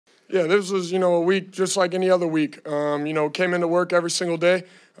Yeah, this was, a week just like any other week. Came into work every single day,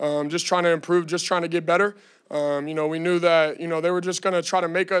 just trying to improve, just trying to get better. We knew that, they were just going to try to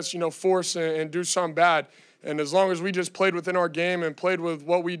make us, force and do something bad. And as long as we just played within our game and played with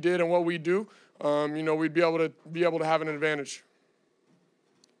what we did and what we do, we'd be able to have an advantage.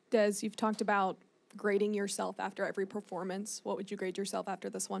 Des, you've talked about grading yourself after every performance. What would you grade yourself after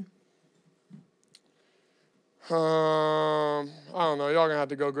this one? I don't know. Y'all gonna have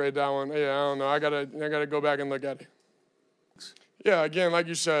to go grade that one. Yeah, I don't know. I gotta go back and look at it. Yeah, again, like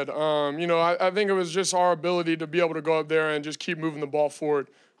you said, I think it was just our ability to be able to go up there and just keep moving the ball forward.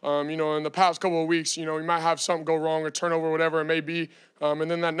 In the past couple of weeks, we might have something go wrong, a turnover, whatever it may be, and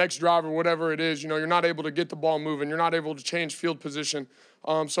then that next drive or whatever it is, you're not able to get the ball moving. You're not able to change field position.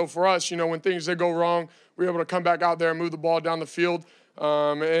 So for us, when things did go wrong, we were able to come back out there and move the ball down the field.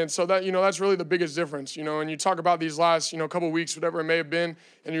 And so that, that's really the biggest difference, and you talk about these last, couple of weeks, whatever it may have been,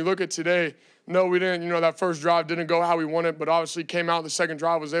 and you look at today, no, we didn't, that first drive didn't go how we wanted, but obviously came out, the second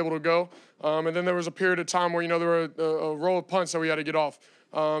drive was able to go. And then there was a period of time where, there were a row of punts that we had to get off.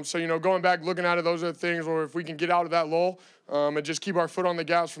 So, going back, looking at it, those are the things where if we can get out of that lull and just keep our foot on the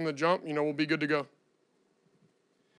gas from the jump, we'll be good to go.